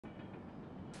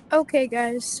Okay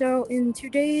guys, so in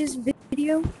today's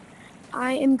video,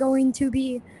 I am going to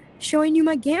be showing you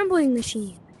my gambling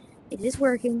machine. It is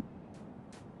working,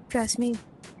 trust me.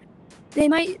 They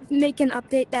might make an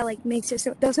update that makes it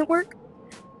so it doesn't work,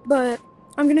 but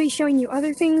I'm going to be showing you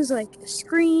other things like a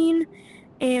screen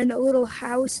and a little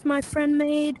house my friend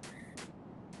made.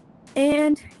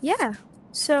 And yeah,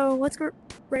 so let's go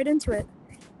right into it.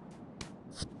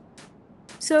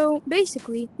 So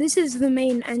basically, this is the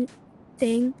main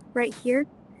thing right here.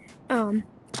 You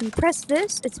press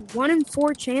this, it's 1 in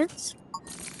 4 chance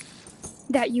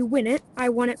that you win it. I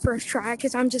won it first try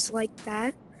because I'm just like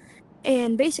that.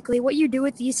 And basically, what you do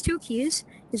with these two keys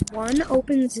is one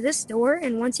opens this door,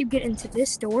 and once you get into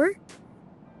this door,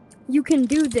 you can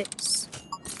do this.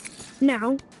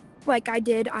 Now, like I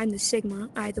did, I'm the Sigma,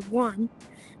 I the one.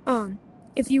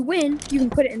 If you win, you can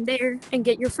put it in there and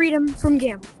get your freedom from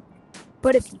gambling.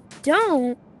 But if you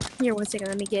don't, here, 1 second,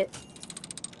 let me get.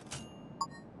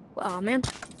 Oh man.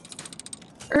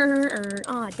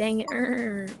 Aw, dang it.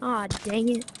 Aw, dang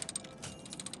it.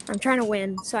 I'm trying to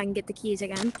win so I can get the keys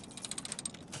again.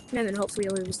 And then hopefully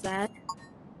lose that.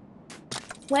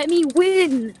 Let me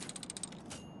win!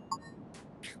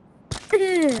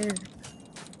 I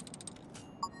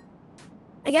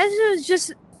guess it was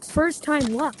just first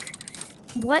time luck.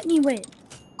 Let me win.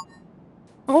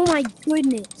 Oh my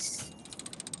goodness.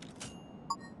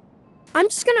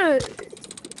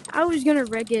 I was gonna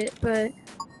rig it, but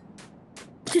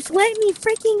just let me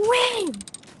freaking win!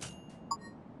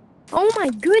 Oh my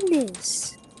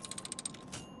goodness.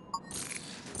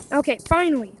 Okay,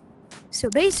 finally. So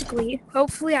basically,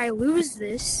 hopefully I lose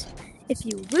this. If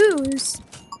you lose,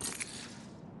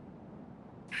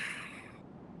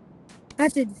 I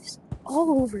have to do this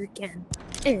all over again.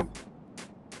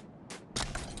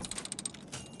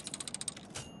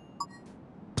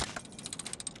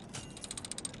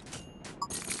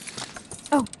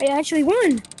 Oh, I actually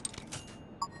won!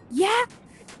 Yeah!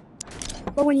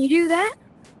 But when you do that,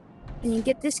 and you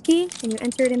get this key, and you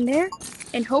enter it in there,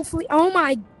 and hopefully, oh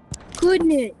my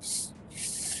goodness.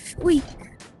 Wait.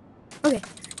 Okay,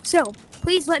 so,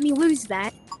 please let me lose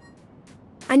that.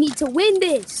 I need to win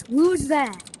this. Lose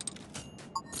that.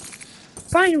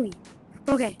 Finally.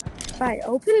 Okay, if I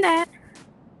open that,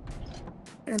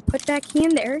 and put that key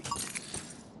in there.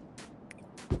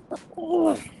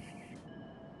 Oh,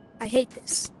 I hate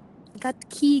this. I got the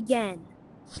key again.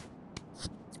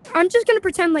 I'm just gonna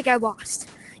pretend like I lost.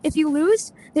 If you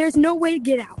lose, there's no way to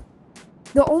get out.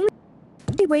 The only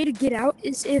way to get out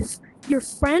is if your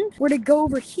friend were to go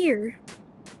over here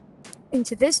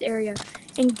into this area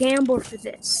and gamble for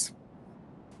this.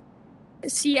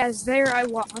 See, as there I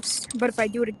lost, but if I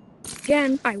do it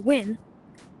again, I win.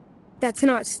 That's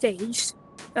not staged.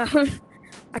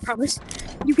 I promise.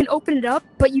 You can open it up,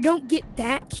 but you don't get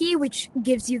that key, which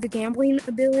gives you the gambling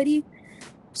ability.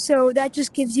 So that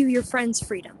just gives you your friend's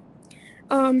freedom.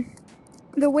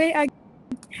 The way I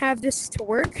have this to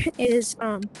work is,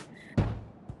 yeah,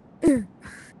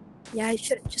 I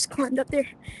should have just climbed up there.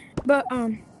 But,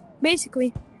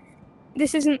 basically,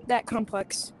 this isn't that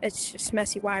complex. It's just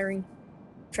messy wiring.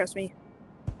 Trust me.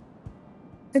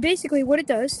 And basically, what it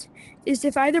does is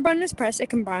if either button is pressed, it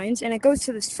combines, and it goes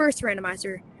to this first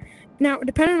randomizer. Now,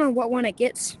 depending on what one it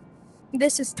gets,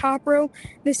 this is top row,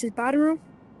 this is bottom row.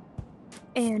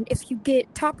 And if you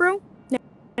get top row, and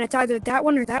it's either that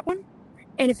one or that one.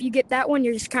 And if you get that one,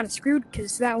 you're just kind of screwed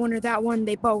because that one or that one,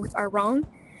 they both are wrong.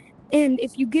 And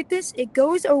if you get this, it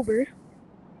goes over,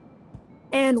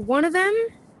 and one of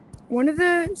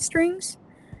the strings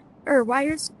or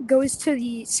wires goes to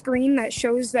the screen that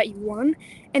shows that you won,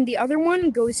 and the other one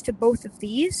goes to both of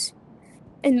these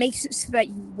and makes it so that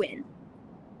you win.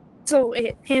 So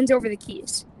it hands over the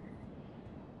keys.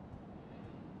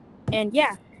 And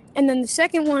yeah. And then the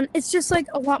second one, it's just like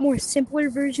a lot more simpler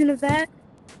version of that.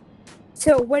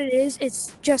 So what it is,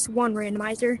 it's just one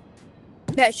randomizer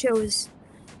that shows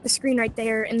the screen right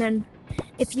there, and then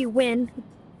if you win,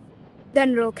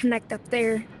 then it'll connect up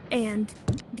there and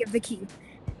give the key.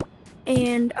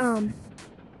 And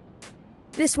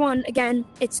this one, again,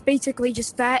 it's basically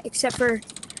just that, except for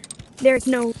there's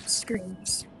no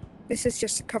screens. This is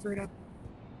just covered up.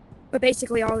 But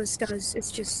basically all this does is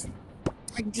just,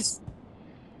 I can just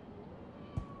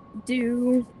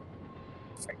do,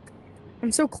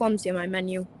 I'm so clumsy on my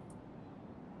menu.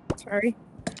 Sorry.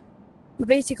 But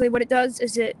basically what it does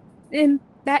is that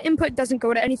input doesn't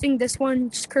go to anything. This one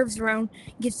just curves around,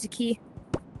 gets the key.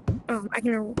 I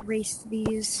can erase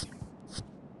these.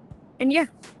 And yeah.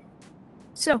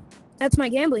 So, that's my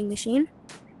gambling machine.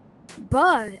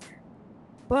 But,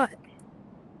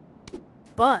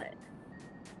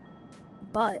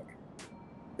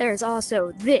 there's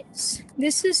also this.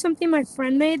 This is something my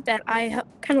friend made that I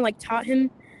kind of like taught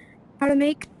him how to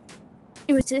make.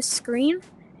 It was this screen,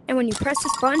 and when you press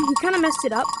this button, he kind of messed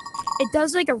it up. It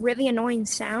does like a really annoying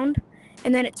sound,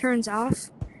 and then it turns off.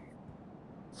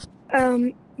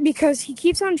 Because he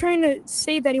keeps on trying to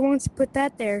say that he wants to put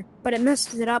that there, but it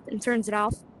messes it up and turns it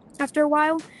off after a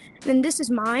while. And then this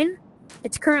is mine.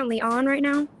 It's currently on right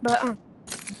now, but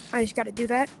I just got to do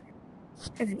that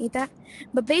and then eat that.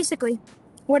 But basically,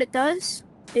 what it does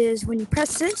is when you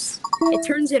press this, it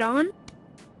turns it on.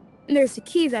 And there's a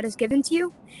key that is given to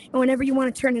you, and whenever you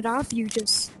want to turn it off, you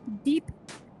just beep,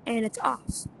 and it's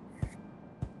off.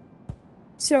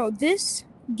 So this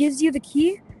gives you the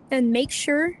key, and makes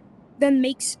sure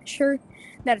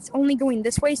that it's only going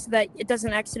this way so that it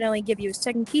doesn't accidentally give you a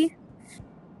second key.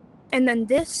 And then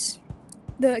this,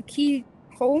 the key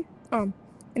hole, and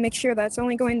make sure that's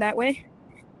only going that way.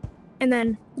 And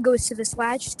then goes to this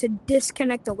latch to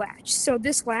disconnect the latch. So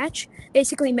this latch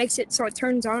basically makes it so it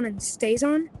turns on and stays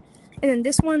on. And then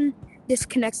this one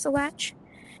disconnects the latch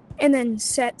and then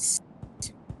sets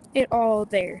it all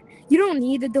there. You don't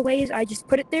need the delays, I just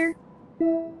put it there.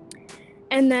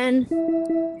 And then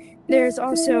there's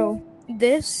also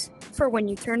this for when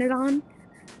you turn it on.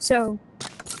 So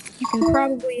you can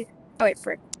probably, oh wait,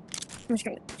 frick. I'm just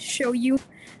gonna show you.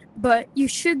 But you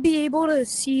should be able to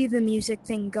see the music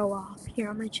thing go off. Here,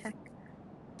 I'm gonna check.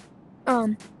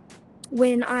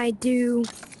 When I do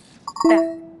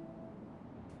that.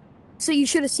 So you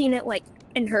should have seen it like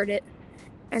and heard it.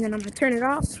 And then I'm gonna turn it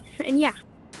off. And yeah.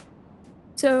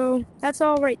 So that's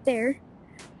all right there.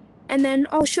 And then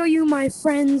I'll show you my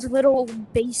friend's little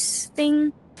bass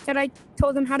thing that I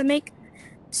told him how to make.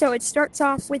 So it starts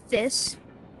off with this.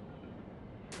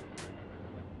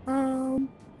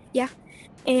 Yeah.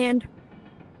 And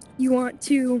you want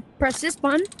to press this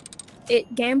button.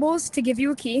 It gambles to give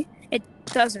you a key. It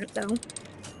doesn't though.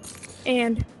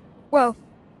 And, well,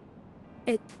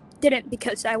 it didn't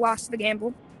because I lost the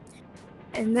gamble.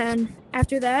 And then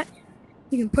after that,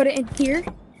 you can put it in here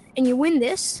and you win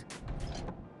this.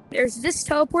 There's this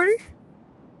teleporter.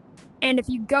 And if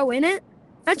you go in it,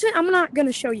 actually, I'm not going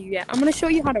to show you yet. I'm going to show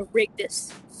you how to rig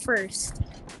this first.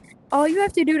 All you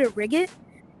have to do to rig it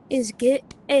is get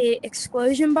a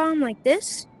explosion bomb like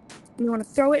this. And you want to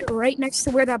throw it right next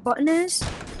to where that button is.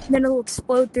 And then it'll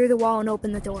explode through the wall and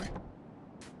open the door.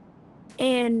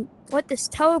 And what this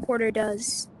teleporter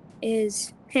does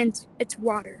is, hint, it's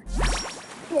water.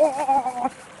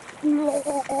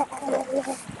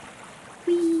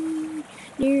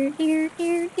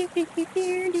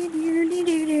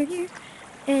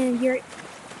 And you're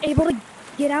able to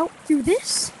get out through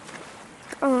this.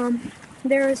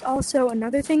 There is also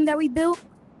another thing that we built.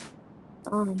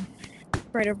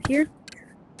 Right over here.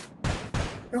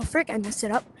 Oh frick, I messed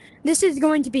it up. This is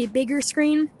going to be a bigger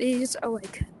screen. These are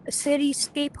like a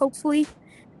cityscape, hopefully.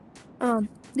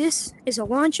 This is a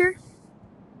launcher.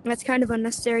 That's kind of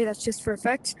unnecessary, that's just for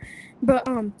effects. But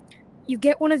you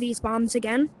get one of these bombs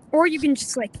again, or you can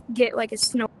just like get like a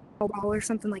snowball or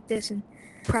something like this and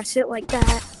press it like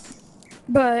that.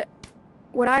 But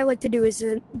what I like to do is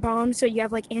a bomb so you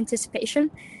have like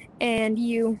anticipation, and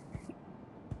you,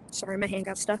 sorry my hand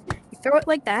got stuck, you throw it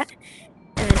like that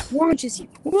and it launches you.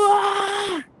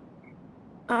 Wah!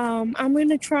 I'm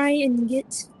gonna try and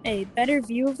get a better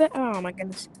view of it. Oh my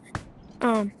goodness.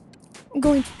 I'm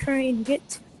going to try and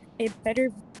get a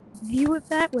better view of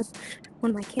that with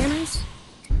one of my cameras.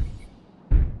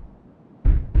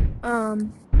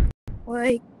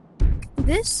 Like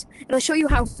this. It'll show you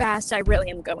how fast I really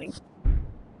am going.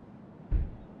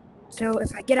 So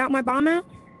if I get out my bomb out,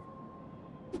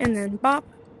 and then bop,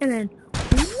 and then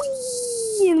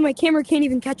whee, and my camera can't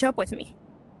even catch up with me.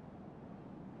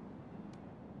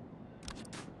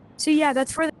 So yeah,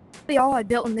 that's really all I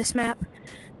built in this map.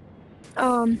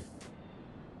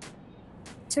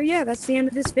 So yeah, that's the end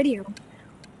of this video.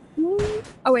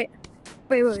 Oh wait.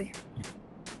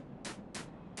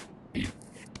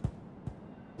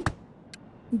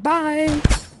 Bye.